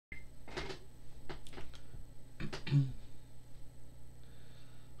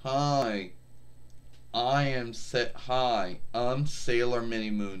Hi, I'm Sailor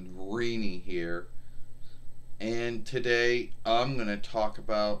Minimoon Reenie here, and today I'm gonna talk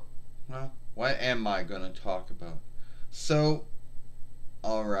about, well, what am I gonna talk about? So,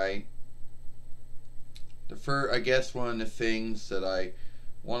 alright, I guess one of the things that I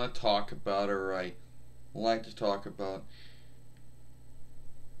want to talk about, or I like to talk about,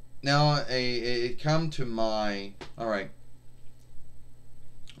 now it come to my, alright,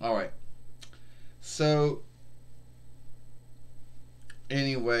 so,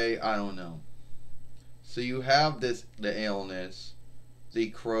 anyway, I don't know. So you have the illness, the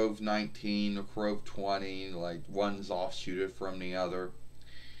Crove 19 or Crove 20, like one's offshooted from the other.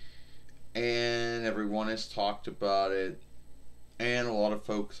 And everyone has talked about it, and a lot of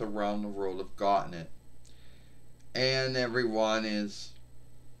folks around the world have gotten it. And everyone is,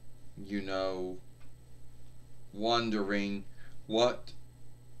 you know, wondering what,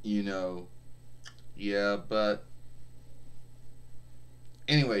 you know, yeah, but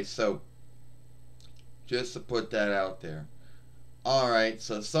anyway, so just to put that out there. Alright,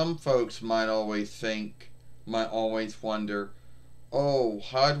 so some folks might always wonder, oh,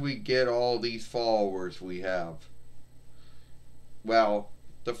 how do we get all these followers we have? Well,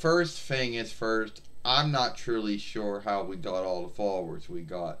 the first thing is first, I'm not truly sure how we got all the followers we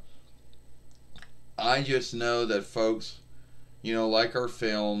got. I just know that folks, like our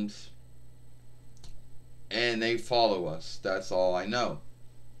films, and they follow us. That's all I know.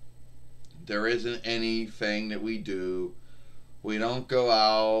 There isn't anything that we do. We don't go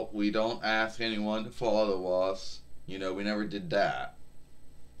out. We don't ask anyone to follow us. We never did that.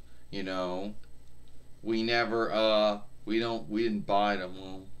 You know, we never, we didn't buy them.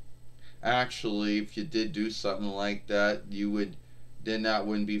 Well, actually, if you did do something like that, then that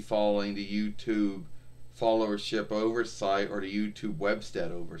wouldn't be following the YouTube followership oversight or the YouTube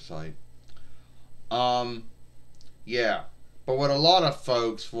website oversight. Yeah. But what a lot of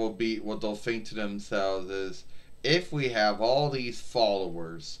folks what they'll think to themselves is, if we have all these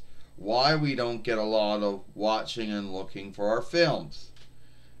followers, why we don't get a lot of watching and looking for our films?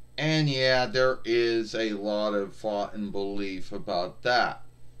 And yeah, there is a lot of thought and belief about that.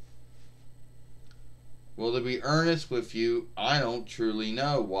 Well, to be earnest with you, I don't truly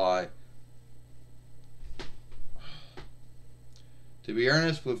know why. To be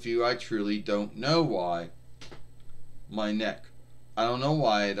earnest with you, I truly don't know why. My neck. I don't know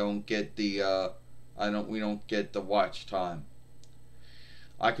why I don't get we don't get the watch time.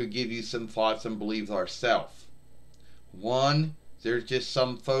 I could give you some thoughts and beliefs ourselves. One, there's just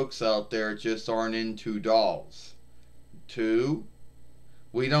some folks out there just aren't into dolls. Two,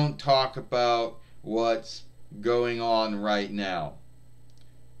 we don't talk about what's going on right now.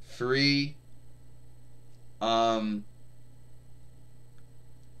 Three,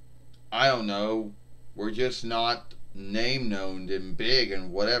 I don't know, we're just not name known and big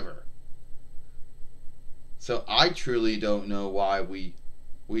and whatever. So I truly don't know why we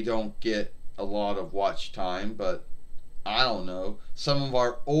don't get a lot of watch time, but I don't know. Some of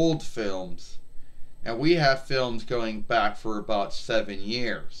our old films, and we have films going back for about 7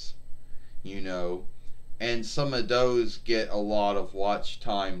 years, and some of those get a lot of watch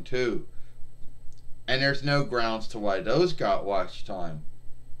time too. And there's no grounds to why those got watch time.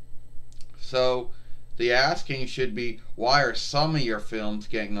 So the asking should be, why are some of your films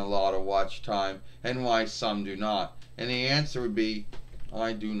getting a lot of watch time and why some do not? And the answer would be,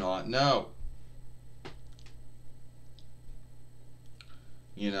 I do not know.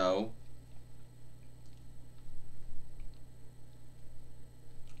 Oh,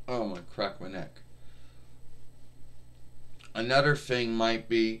 I'm gonna crack my neck. Another thing might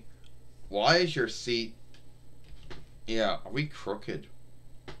be, why is your seat, yeah, are we crooked?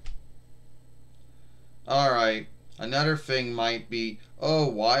 Alright, another thing might be, oh,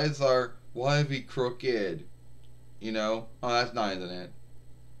 why are we crooked? Oh, that's not even it.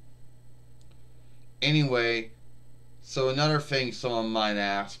 Anyway, so another thing someone might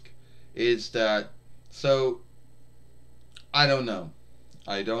ask is that, so, I don't know.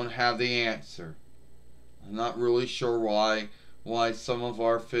 I don't have the answer. I'm not really sure why some of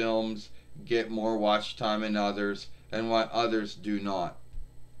our films get more watch time than others and why others do not.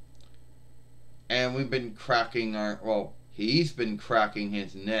 And we've been he's been cracking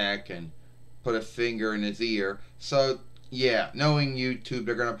his neck and put a finger in his ear. So, yeah, knowing YouTube,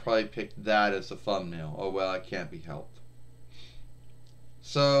 they're going to probably pick that as a thumbnail. Oh, well, it can't be helped.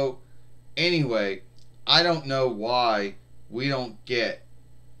 So, anyway, I don't know why we don't get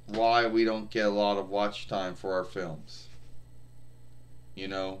a lot of watch time for our films.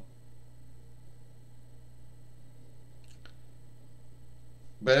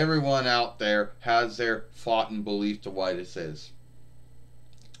 But everyone out there has their thought and belief to why this is.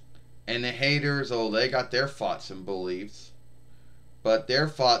 And the haters, oh, they got their thoughts and beliefs. But their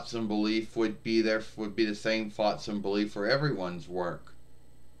thoughts and belief would be the same thoughts and belief for everyone's work.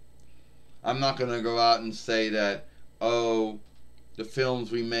 I'm not going to go out and say that, oh, the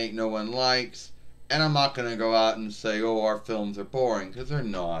films we make no one likes, and I'm not going to go out and say, oh, our films are boring, because they're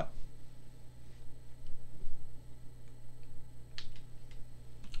not.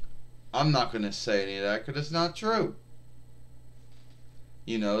 I'm not going to say any of that because it's not true.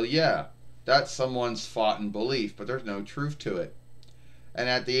 You know, yeah, that's someone's thought and belief, but there's no truth to it. And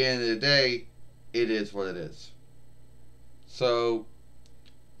at the end of the day, it is what it is. So,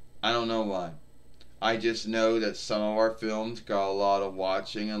 I don't know why. I just know that some of our films got a lot of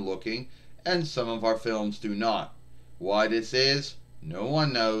watching and looking, and some of our films do not. Why this is, no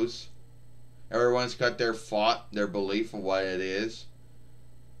one knows. Everyone's got their thought, their belief of what it is.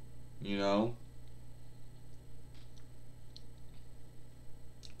 You know?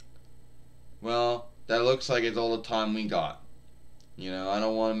 Well, that looks like it's all the time we got. You know, I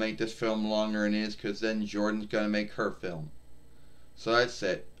don't want to make this film longer than it is, because then Jordan's going to make her film. So that's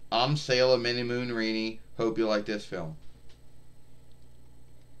it. I'm Sailor Mini Moon Reenie. Hope you like this film.